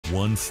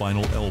One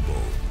final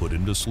elbow put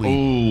him to sleep.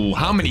 Oh,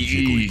 how many?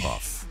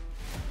 Jigglypuff.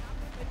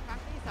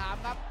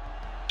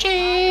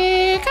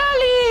 Jigglypuff.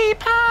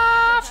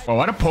 Oh,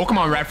 what a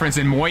Pokemon reference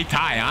in Muay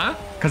Thai, huh?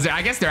 Because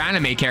I guess they're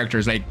anime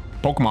characters like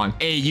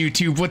Pokemon. Hey,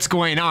 YouTube, what's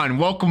going on?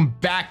 Welcome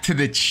back to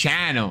the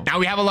channel. Now,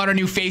 we have a lot of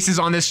new faces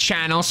on this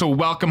channel, so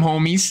welcome,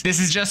 homies. This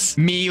is just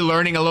me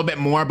learning a little bit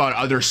more about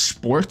other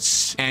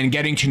sports and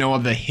getting to know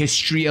the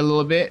history a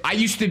little bit. I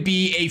used to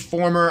be a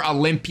former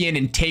Olympian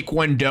in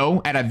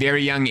Taekwondo at a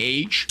very young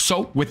age.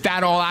 So with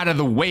that all out of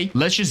the way,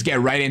 let's just get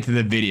right into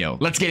the video.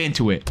 Let's get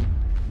into it.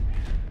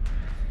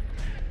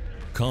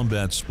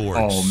 Combat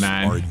sports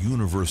are a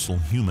universal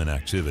human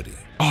activity.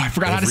 Oh, I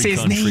forgot how to say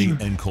his name. Every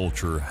country and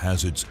culture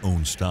has its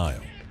own style.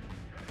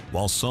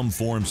 While some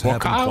forms haven't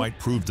quite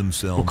proved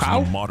themselves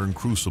in the modern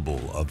crucible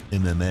of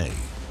MMA,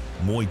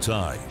 Muay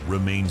Thai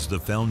remains the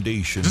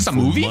foundation for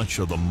much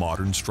of the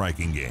modern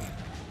striking game.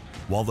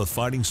 While the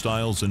fighting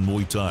styles in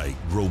Muay Thai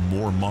grow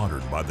more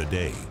modern by the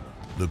day,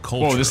 the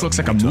culture this looks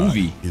like a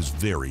movie. Is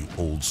very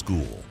old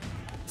school.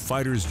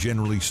 Fighters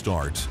generally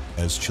start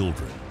as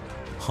children.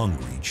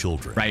 Hungry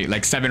children. Right,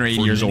 like 7 or 8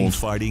 years old.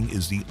 Fighting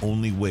is the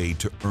only way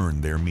to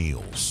earn their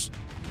meals.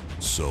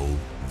 So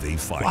they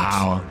fight.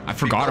 Wow, I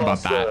forgot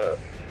about that.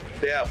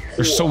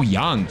 They're so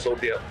young. So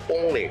their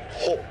only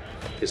hope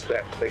is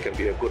that they can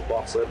be a good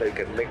boxer, they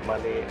can make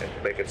money, and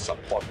they can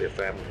support their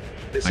family.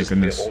 This is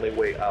their only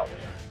way out.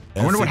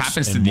 I wonder what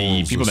happens to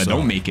the people that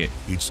don't make it.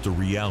 It's the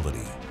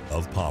reality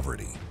of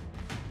poverty.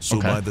 So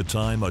by the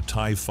time a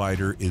Thai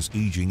fighter is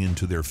aging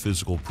into their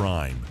physical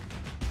prime,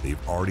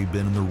 they've already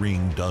been in the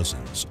ring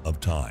dozens of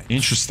times.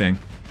 Interesting.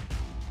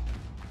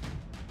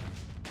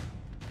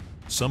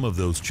 Some of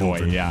those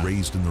children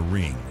raised in the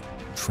ring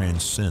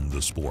transcend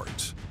the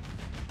sport.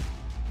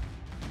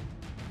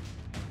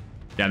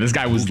 Yeah, this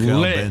guy was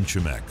Buakaw lit.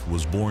 Banchamek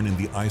was born in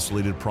the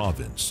isolated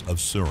province of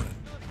Surin.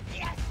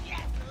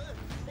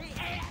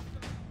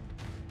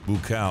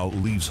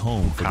 Buakaw leaves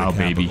home for the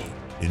capital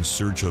in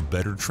search of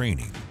better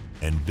training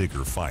and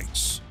bigger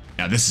fights.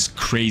 Yeah, this is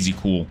crazy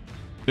cool.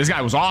 This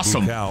guy was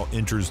awesome. Buakaw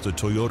enters the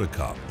Toyota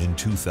Cup in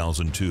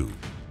 2002.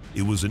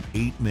 It was an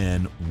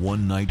 8-man,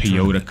 one-night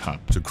tournament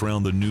to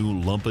crown the new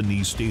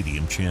Lumpini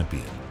Stadium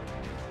champion.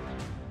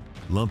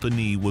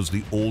 Lumpini was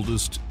the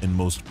oldest and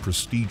most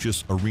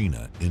prestigious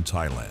arena in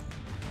Thailand.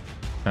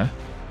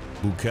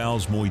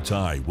 Buakaw's Muay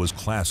Thai was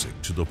classic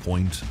to the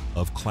point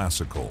of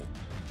classical.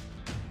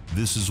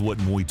 This is what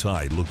Muay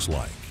Thai looks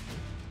like.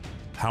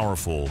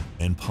 Powerful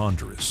and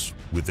ponderous,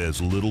 with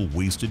as little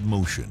wasted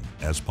motion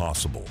as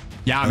possible.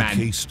 Yeah,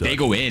 man, they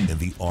go in. And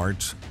the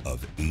art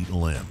of 8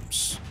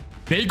 limbs.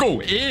 They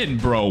go in,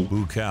 bro.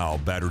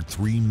 Buakaw battered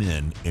 3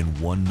 men in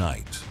one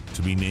night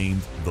to be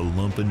named the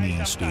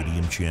Lumpini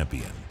Stadium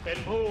champion.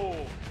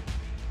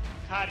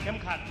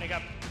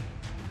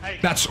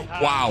 That's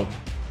wow.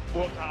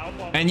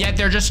 And yet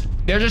they're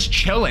just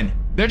chilling.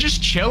 They're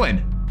just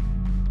chilling.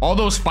 All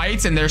those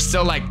fights and they're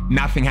still like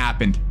nothing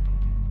happened.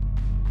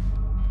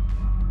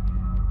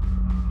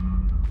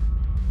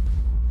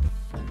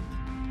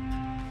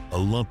 A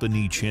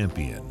Lumpini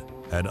champion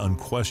had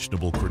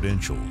unquestionable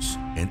credentials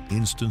and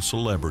instant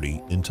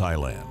celebrity in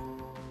Thailand.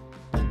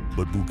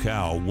 But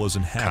Buakaw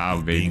wasn't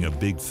happy being a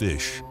big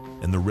fish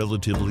in the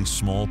relatively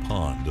small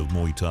pond of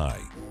Muay Thai.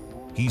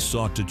 He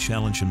sought to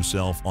challenge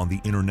himself on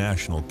the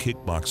international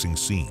kickboxing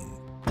scene.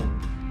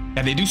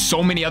 Yeah, they do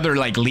so many other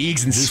like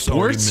leagues and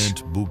sports.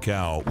 This meant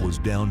Buakaw was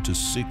down to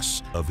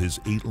 6 of his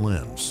 8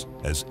 limbs,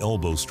 as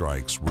elbow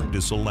strikes were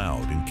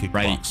disallowed in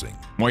kickboxing.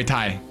 Muay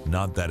Thai.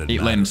 Not that it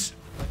 8 limbs.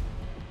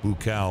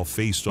 Buakaw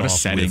faced off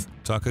with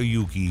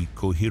Takayuki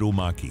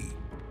Kohiromaki.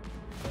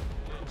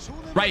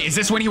 Right, is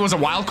this when he was a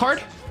wild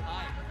card?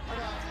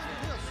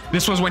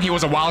 This was when he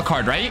was a wild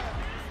card, right?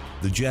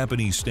 The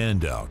Japanese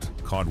standout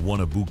caught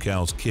one of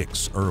Buakaw's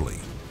kicks early,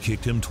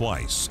 kicked him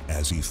twice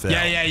as he fell.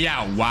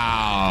 Yeah.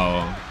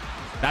 Wow.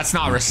 That's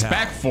not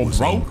respectful,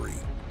 bro. Angry.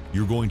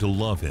 You're going to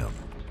love him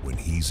when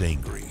he's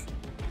angry.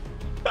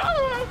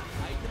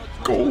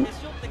 Cool.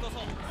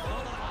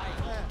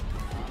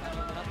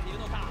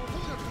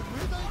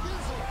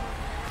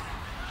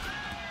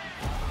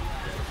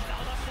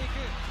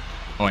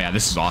 Oh yeah,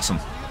 this is awesome.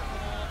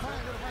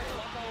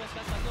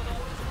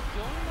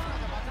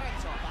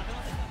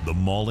 The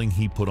mauling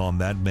he put on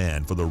that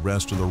man for the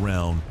rest of the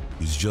round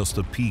is just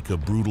a peak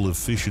of brutal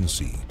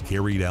efficiency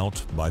carried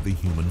out by the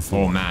human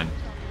form. Oh man.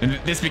 And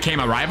this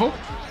became a rival?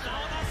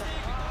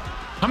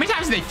 How many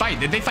times did they fight?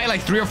 Did they fight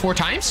like 3 or 4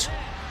 times?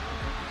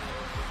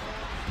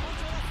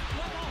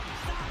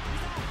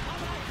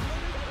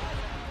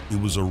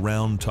 It was a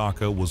round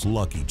Taka was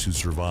lucky to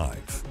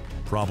survive.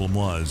 Problem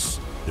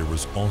was, there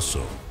was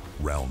also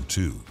round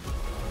 2.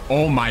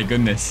 Oh my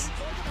goodness.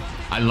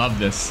 I love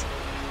this.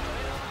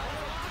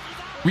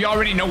 We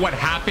already know what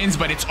happens,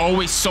 but it's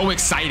always so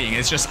exciting.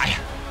 It's just,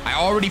 I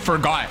already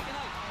forgot.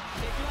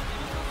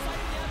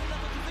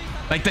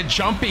 Like the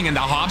jumping and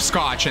the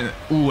hopscotch and,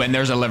 ooh, and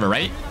there's a liver,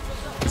 right?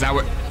 Is that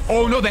what?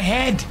 Oh no, the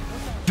head.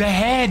 The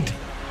head.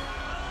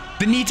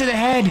 The knee to the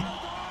head.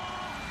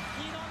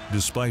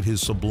 Despite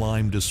his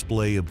sublime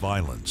display of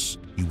violence,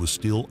 he was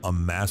still a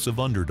massive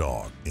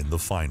underdog in the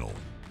final.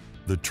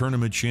 The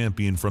tournament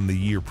champion from the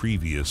year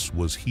previous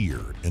was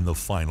here in the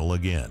final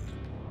again.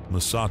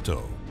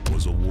 Masato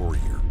was a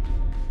warrior.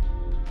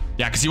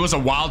 Yeah, because he was a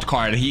wild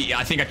card.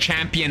 I think a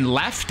champion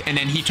left and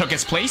then he took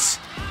his place.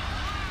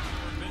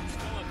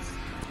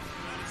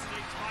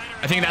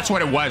 I think that's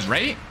what it was,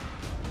 right?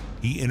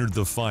 He entered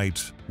the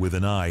fight with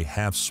an eye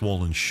half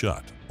swollen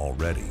shut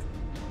already.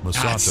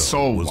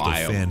 Masato was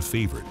the fan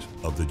favorite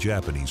of the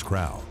Japanese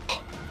crowd.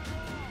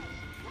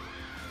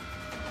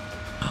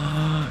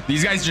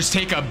 These guys just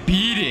take a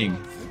beating.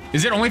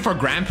 Is it only for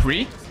Grand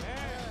Prix?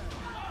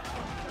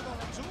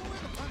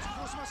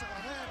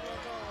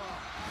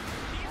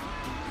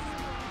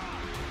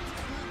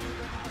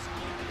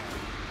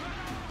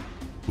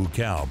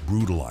 Buakaw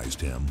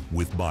brutalized him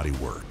with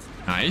bodywork.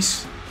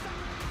 Nice.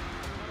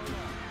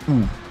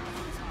 Ooh.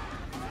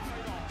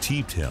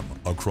 Teeped him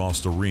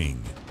across the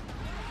ring.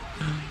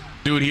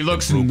 Dude, he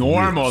looks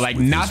normal, like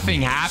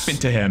nothing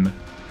happened to him.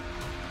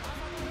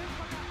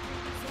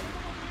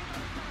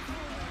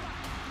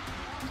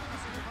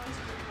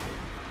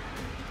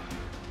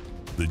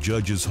 The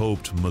judges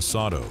hoped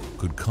Masato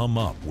could come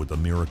up with a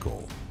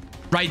miracle.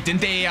 Right,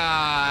 didn't they,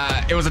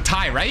 it was a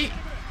tie, right?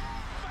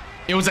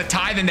 It was a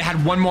tie, then they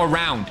had one more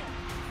round.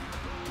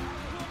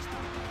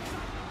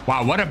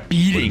 Wow, what a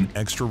beating. But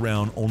an extra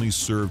round only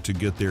served to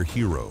get their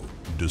hero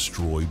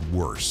destroyed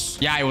worse.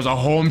 Yeah, it was a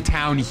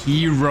hometown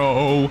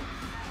hero.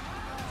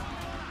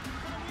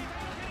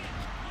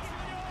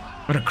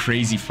 What a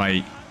crazy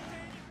fight.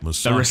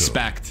 Masato the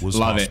respect, was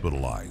love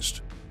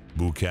hospitalized.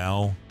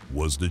 Buakaw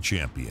was the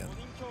champion.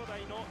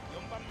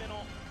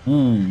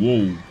 Ooh,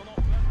 whoa.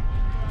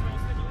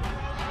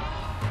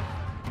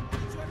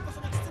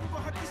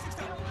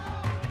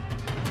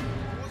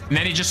 And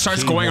then he just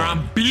starts going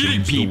around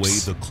beating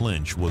peeps. The way the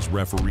clinch was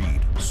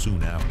refereed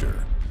soon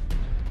after.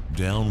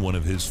 Down one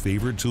of his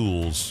favorite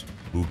tools,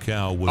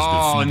 Buakaw was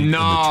defeated in the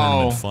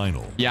tournament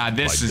final by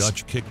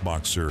Dutch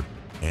kickboxer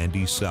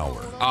Andy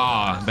Sauer.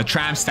 The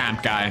tramp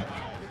stamp guy.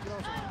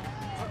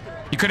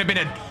 He could have been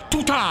a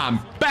two-time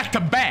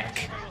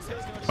back-to-back.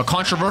 But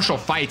controversial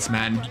fights,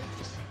 man.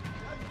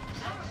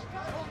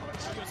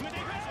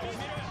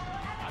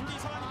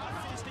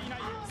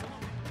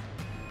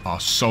 Oh,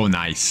 so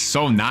nice.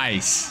 So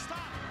nice.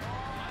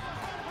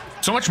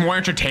 So much more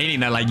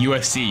entertaining than like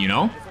UFC, you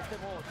know?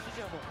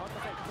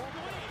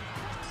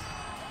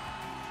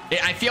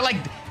 I feel like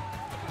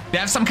they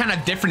have some kind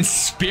of different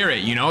spirit,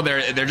 you know?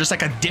 They're just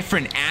like a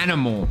different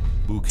animal.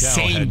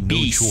 Buakaw had no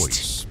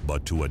choice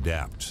but to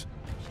adapt.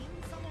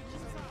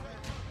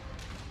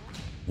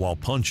 While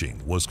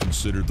punching was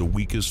considered the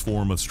weakest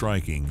form of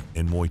striking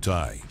in Muay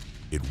Thai,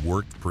 it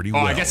worked pretty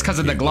well. Oh, I guess because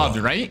of the gloves,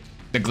 right?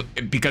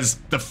 Because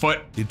the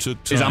foot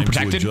is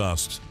unprotected. To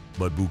adjust,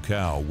 but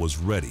Buakaw was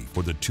ready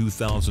for the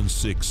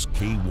 2006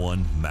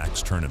 K1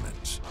 Max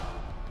tournament.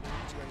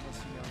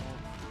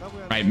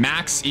 Right,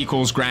 Max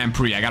equals Grand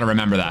Prix. I gotta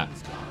remember that.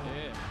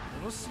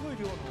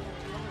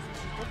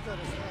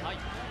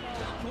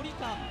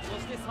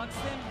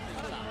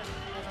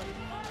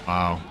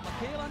 Wow.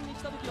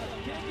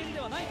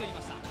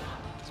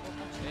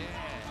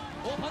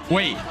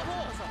 Wait,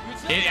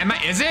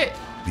 is it?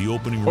 The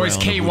opening or is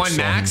K1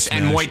 Max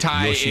and Muay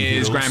Thai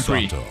is Grand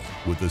Prix?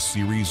 With a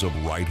series of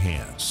right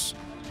hands.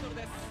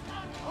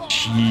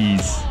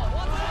 Jeez.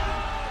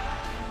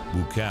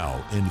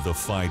 Buakaw ended the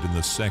fight in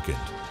the second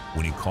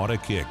when he caught a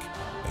kick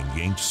and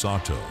yanked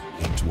Sato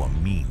into a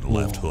mean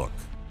left hook.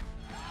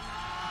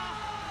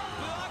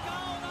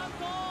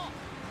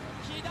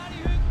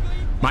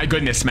 My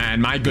goodness,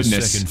 man. My goodness.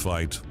 The second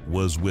fight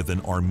was with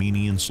an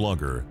Armenian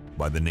slugger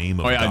by the name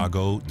of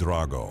Dago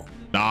Drago.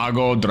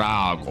 Dago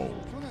Drago.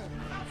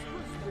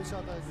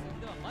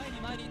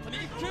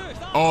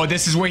 Oh,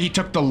 this is where he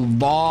took the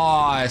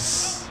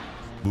loss.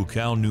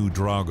 Buakaw knew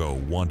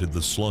Drago wanted the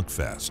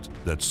slugfest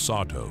that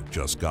Sato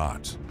just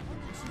got.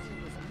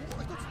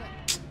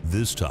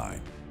 This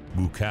time,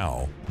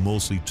 Buakaw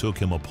mostly took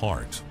him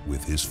apart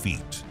with his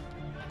feet.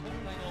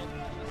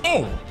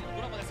 Oh!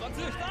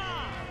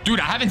 Dude,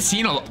 I haven't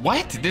seen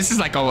what? This is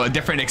like a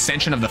different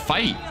extension of the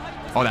fight.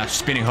 Oh, that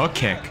spinning hook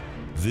kick.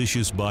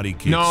 Vicious body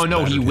kicks.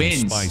 No, he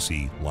wins.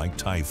 Spicy like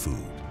Thai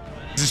food.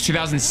 Is this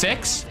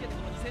 2006?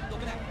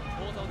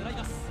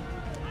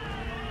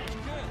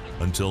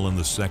 Until in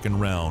the second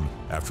round,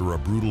 after a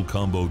brutal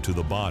combo to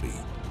the body,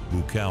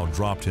 Buakaw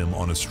dropped him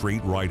on a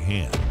straight right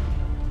hand.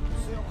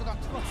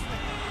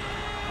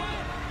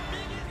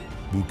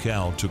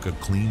 Buakaw took a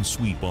clean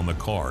sweep on the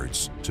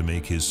cards to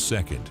make his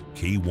second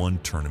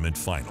K1 tournament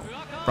final.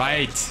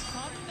 Right.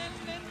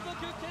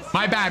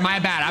 My bad.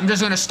 I'm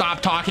just gonna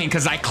stop talking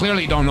because I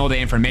clearly don't know the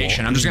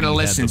information. I'm just gonna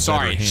listen.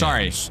 Sorry.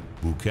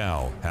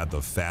 Buakaw had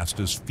the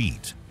fastest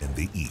feet in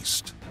the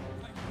East.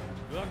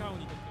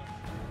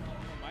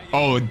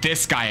 Oh,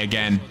 this guy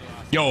again.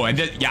 Yo,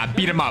 yeah,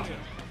 beat him up.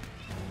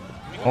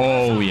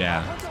 Oh,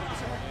 yeah.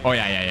 Oh,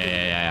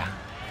 yeah.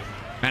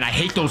 Man, I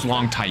hate those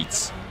long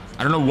tights.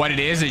 I don't know what it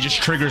is. It just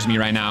triggers me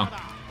right now.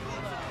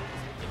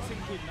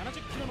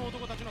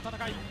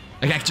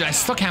 Like, actually, I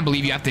still can't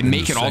believe you have to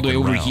make it all the way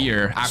over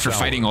here after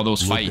fighting all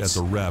those fights.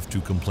 Looked at the ref to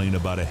complain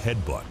about a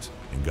headbutt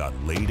and got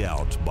laid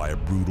out by a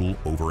brutal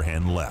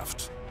overhand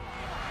left.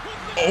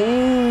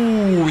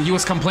 Oh, he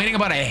was complaining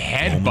about a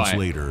headbutt. Moments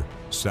later,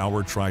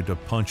 Sauer tried to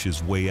punch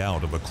his way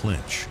out of a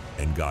clinch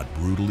and got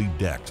brutally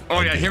decked.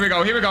 Oh yeah, here we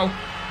go, here we go.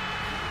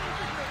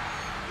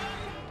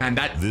 And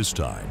that this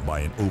time by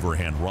an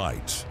overhand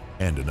right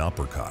and an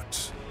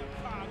uppercut.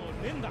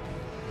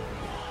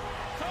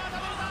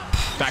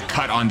 That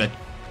cut on the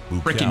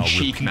freaking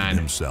cheek, man.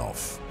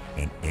 Himself,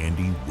 and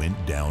Andy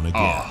went down again.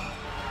 Oh.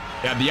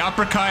 Yeah, the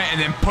uppercut and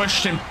then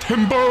pushed him.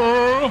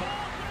 Timber.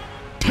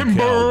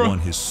 Buakaw won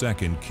his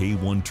second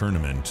K1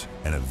 tournament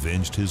and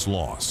avenged his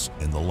loss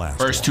in the last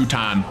First two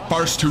time.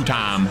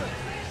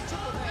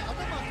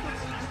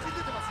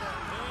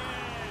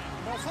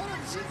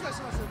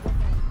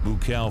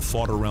 Buakaw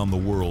fought around the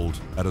world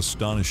at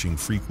astonishing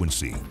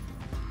frequency.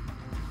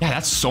 Yeah,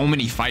 that's so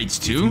many fights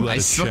too. I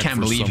still can't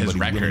believe his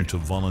record. To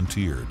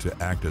volunteer to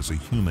act as a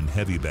human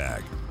heavy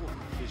bag.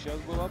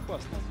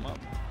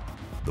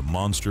 The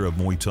monster of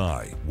Muay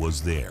Thai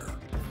was there.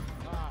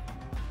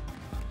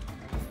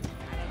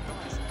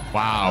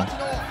 Wow.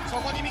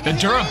 The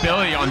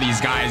durability on these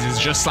guys is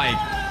just like,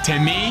 to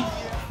me,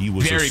 he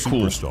was very a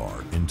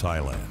superstar in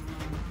Thailand,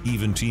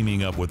 even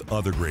teaming up with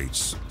other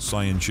greats,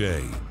 Sayan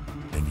Che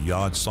and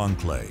Yad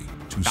Sangklay,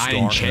 to star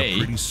in a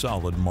pretty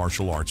solid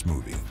martial arts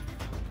movie.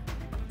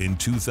 In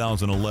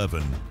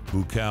 2011,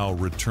 Buakaw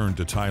returned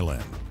to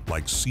Thailand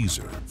like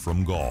Caesar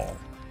from Gaul.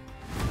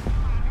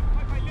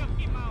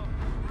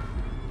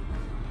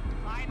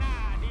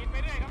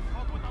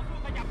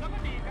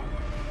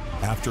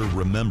 After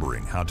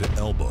remembering how to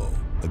elbow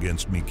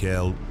against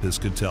Michael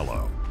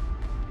Piscatello.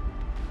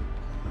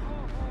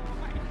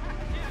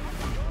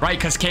 Right,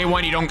 because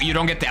K1 you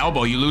don't get the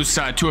elbow, you lose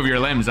 2 of your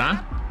limbs,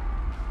 huh?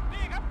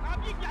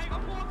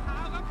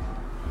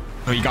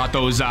 So he got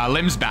those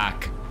limbs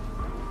back.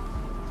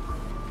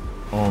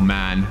 Oh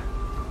man.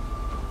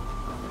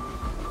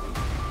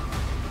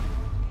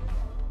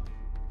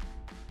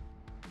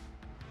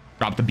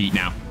 Drop the beat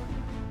now.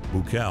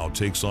 Buakaw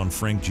takes on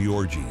Frank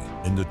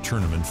Giorgi in the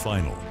tournament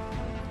final.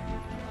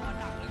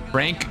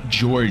 Frank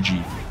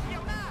Giorgi.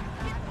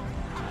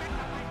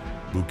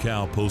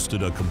 Buakaw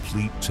posted a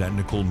complete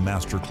technical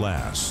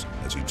masterclass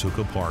as he took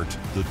apart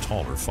the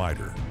taller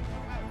fighter.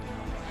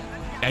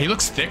 Yeah, he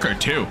looks thicker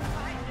too.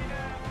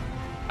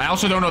 I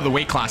also don't know the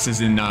weight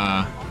classes in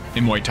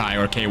Muay Thai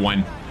or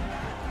K1.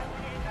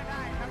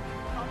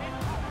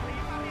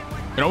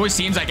 It always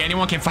seems like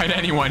anyone can fight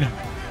anyone.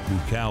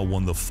 Buakaw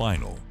won the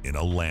final in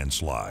a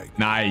landslide.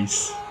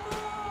 Nice.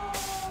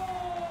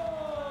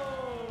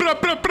 Blah,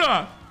 blah,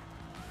 blah.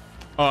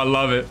 Oh, I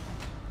love it.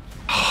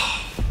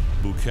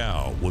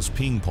 Buakaw was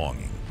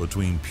ping-ponging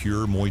between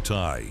pure Muay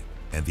Thai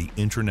and the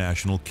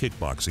international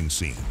kickboxing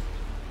scene.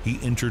 He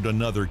entered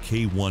another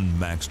K1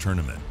 Max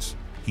tournament.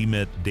 He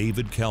met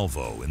David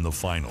Calvo in the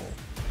final.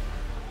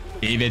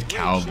 David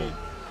Calvo.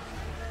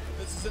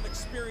 This is an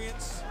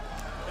experience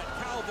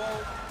that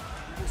Calvo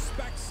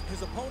respects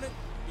his opponent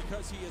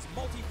because he is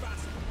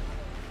multifaceted.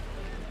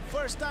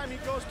 First time he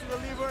goes to the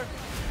liver.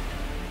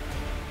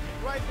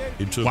 Right there.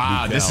 It took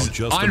wow, Buakaw this is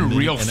just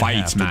unreal a minute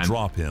fights, and a half man. to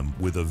drop him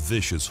with a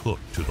vicious hook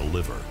to the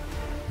liver.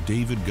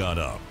 David got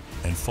up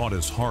and fought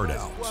his heart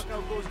out.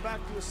 Buakaw goes back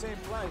to the same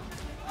play.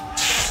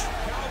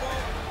 Calvo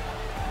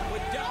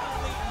would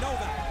definitely know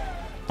that.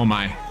 Oh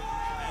my.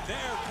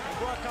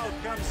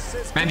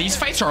 Man, these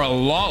fights are a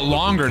lot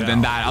longer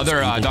than that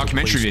other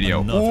documentary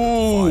video.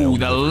 Ooh,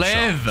 the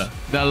liver.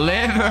 The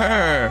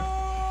liver.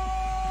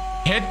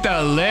 Hit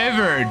the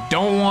liver.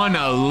 Don't want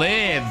to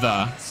live.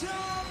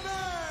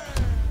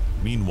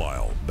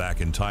 Meanwhile,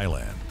 back in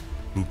Thailand,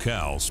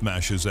 Buakaw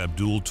smashes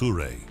Abdul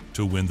Ture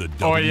to win the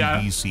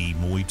WBC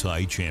Muay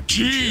Thai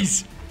Championship.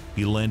 Jeez.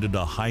 He landed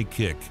a high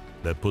kick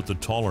that put the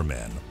taller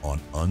man on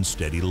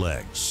unsteady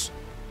legs.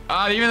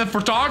 Even the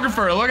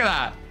photographer, look at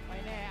that.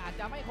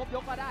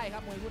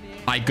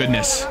 My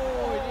goodness.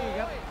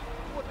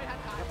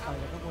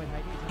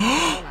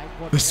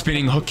 The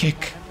spinning hook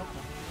kick.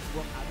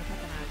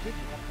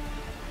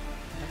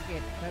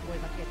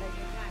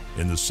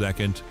 In the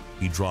second,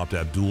 he dropped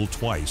Abdul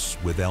twice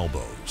with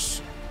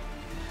elbows.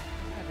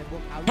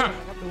 Huh.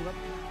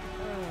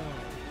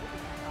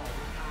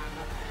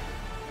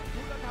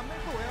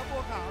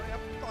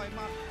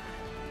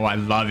 Oh, I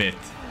love it.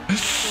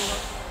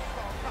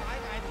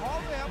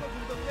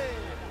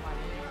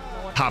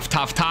 Tough,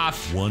 tough,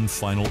 tough. One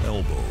final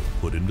elbow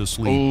put him to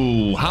sleep.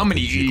 Oh, how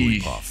many?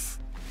 Jigglypuff.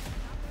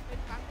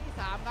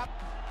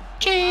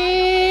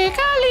 Jigglypuff.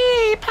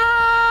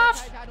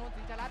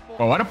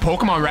 Well, what a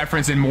Pokemon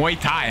reference in Muay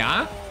Thai,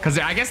 huh? Because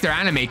I guess they're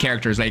anime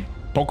characters like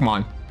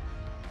Pokemon.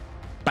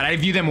 But I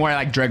view them more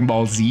like Dragon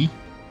Ball Z.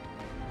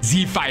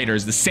 Z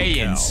fighters, the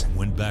Saiyans. Buakaw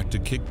went back to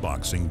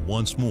kickboxing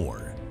once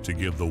more to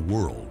give the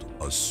world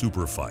a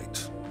super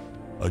fight.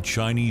 A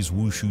Chinese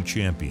wushu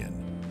champion,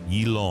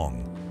 Yi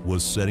Long,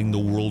 was setting the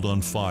world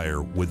on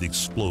fire with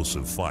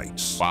explosive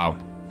fights. Wow.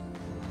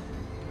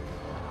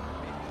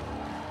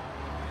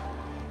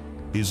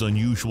 His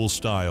unusual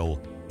style.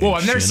 Whoa,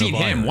 I've never seen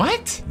him.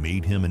 What?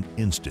 Made him an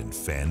instant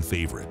fan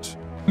favorite.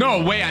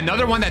 No way,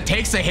 another one that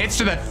takes the hits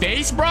to the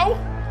face, bro?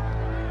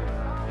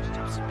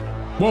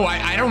 Whoa,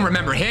 I don't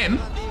remember him.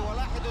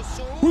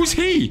 Who's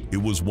he?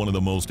 It was one of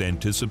the most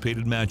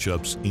anticipated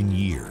matchups in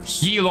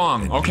years. Yi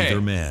Long, okay.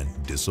 Neither man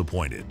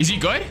disappointed. Is he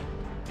good?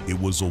 It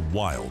was a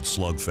wild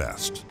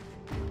slugfest.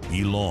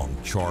 Yi Long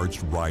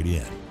charged right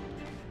in.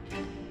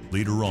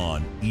 Later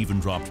on, even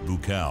dropped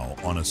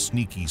Buakaw on a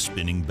sneaky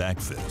spinning back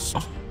fist.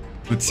 Oh,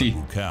 let's see.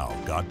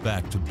 Buakaw got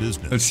back to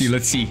business.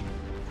 Let's see.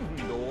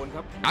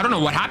 I don't know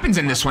what happens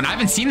in this one. I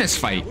haven't seen this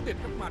fight.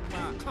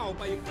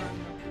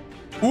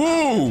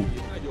 Ooh!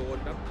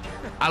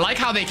 I like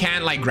how they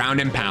can't like ground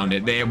and pound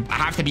it. They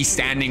have to be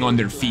standing on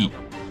their feet.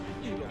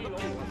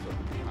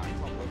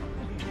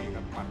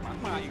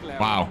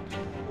 Wow.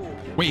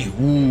 Wait,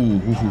 ooh.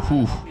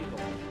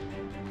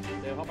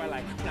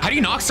 How do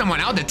you knock someone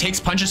out that takes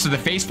punches to the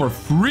face for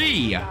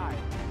free?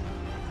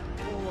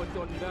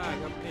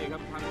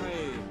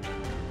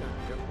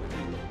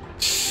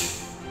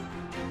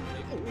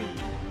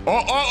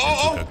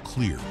 Oh. A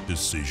clear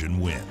decision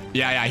win.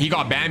 Yeah, he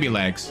got Bambi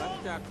legs.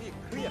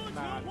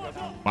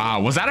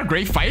 Wow, was that a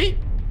great fight?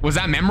 Was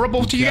that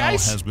memorable to you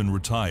guys? Buakaw has been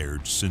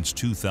retired since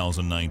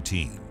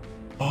 2019.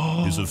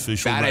 Oh, his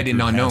official record I did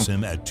not know. has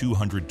him at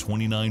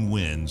 229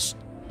 wins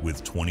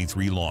with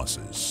 23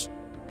 losses.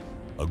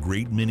 A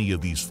great many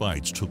of these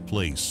fights took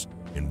place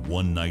in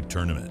one-night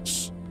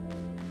tournaments.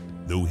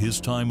 Though his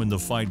time in the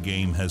fight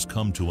game has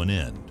come to an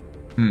end,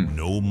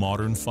 no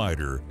modern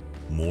fighter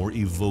more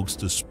evokes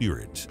the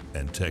spirit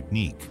and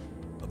technique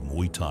of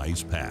Muay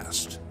Thai's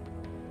past.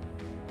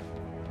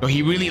 So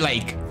he really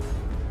like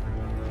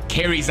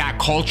carries that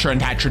culture and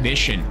that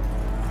tradition,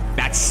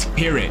 that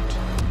spirit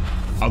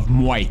of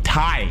Muay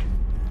Thai.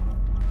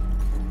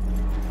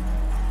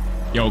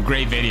 Yo,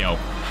 great video.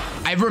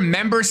 I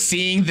remember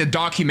seeing the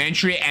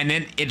documentary and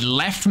then it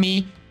left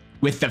me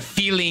with the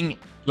feeling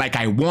like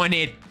I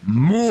wanted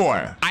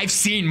more. I've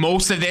seen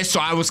most of this, so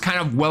I was kind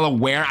of well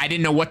aware. I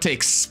didn't know what to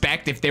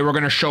expect, if they were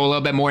going to show a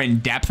little bit more in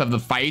depth of the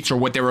fights or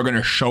what they were going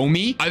to show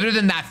me. Other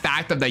than that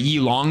fact of the Yi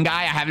Long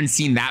guy, I haven't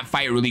seen that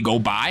fight really go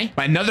by.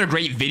 But another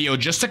great video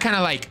just to kind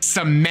of like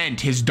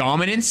cement his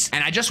dominance.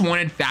 And I just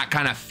wanted that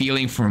kind of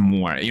feeling for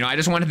more. You know, I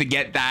just wanted to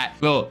get that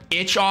little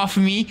itch off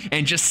of me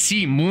and just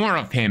see more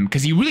of him,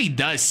 because he really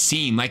does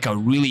seem like a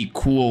really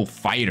cool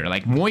fighter.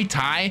 Like Muay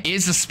Thai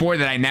is a sport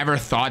that I never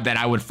thought that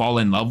I would fall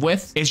in love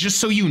with. It's just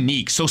so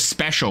unique, so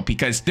special,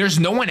 because there's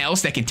no one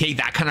else that can take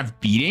that kind of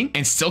beating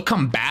and still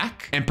come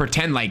back and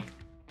pretend like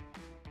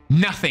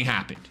nothing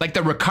happened. Like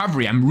the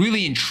recovery, I'm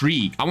really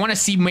intrigued. I want to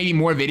see maybe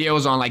more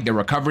videos on like the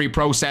recovery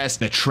process,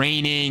 the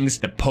trainings,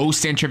 the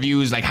post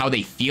interviews, like how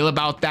they feel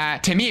about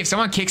that. To me, if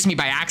someone kicks me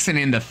by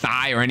accident in the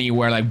thigh or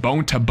anywhere like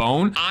bone to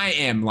bone, I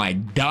am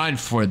like done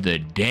for the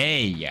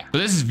day. So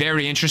this is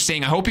very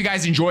interesting. I hope you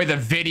guys enjoy the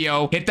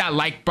video. Hit that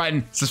like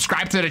button,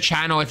 subscribe to the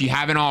channel if you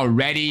haven't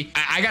already.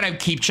 I gotta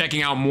keep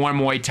checking out more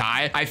Muay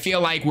Thai. I feel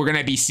like we're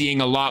gonna be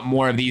seeing a lot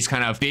more of these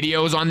kind of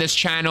videos on this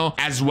channel,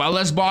 as well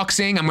as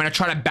boxing. I'm gonna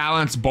try to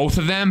balance both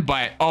of them,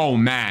 but oh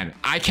man,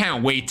 I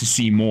can't wait to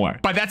see more.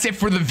 But that's it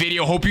for the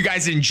video. Hope you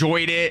guys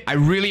enjoyed it. I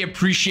really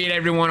appreciate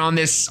everyone on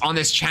this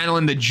channel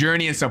and the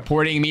journey and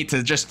supporting me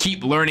to just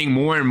keep learning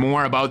more and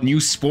more about new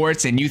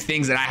sports and new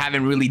things that I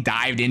haven't really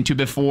dived into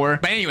before.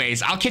 But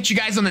anyways, I'll catch you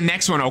guys on the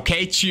next one,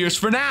 okay? Cheers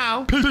for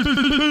now.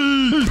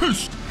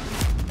 Peace.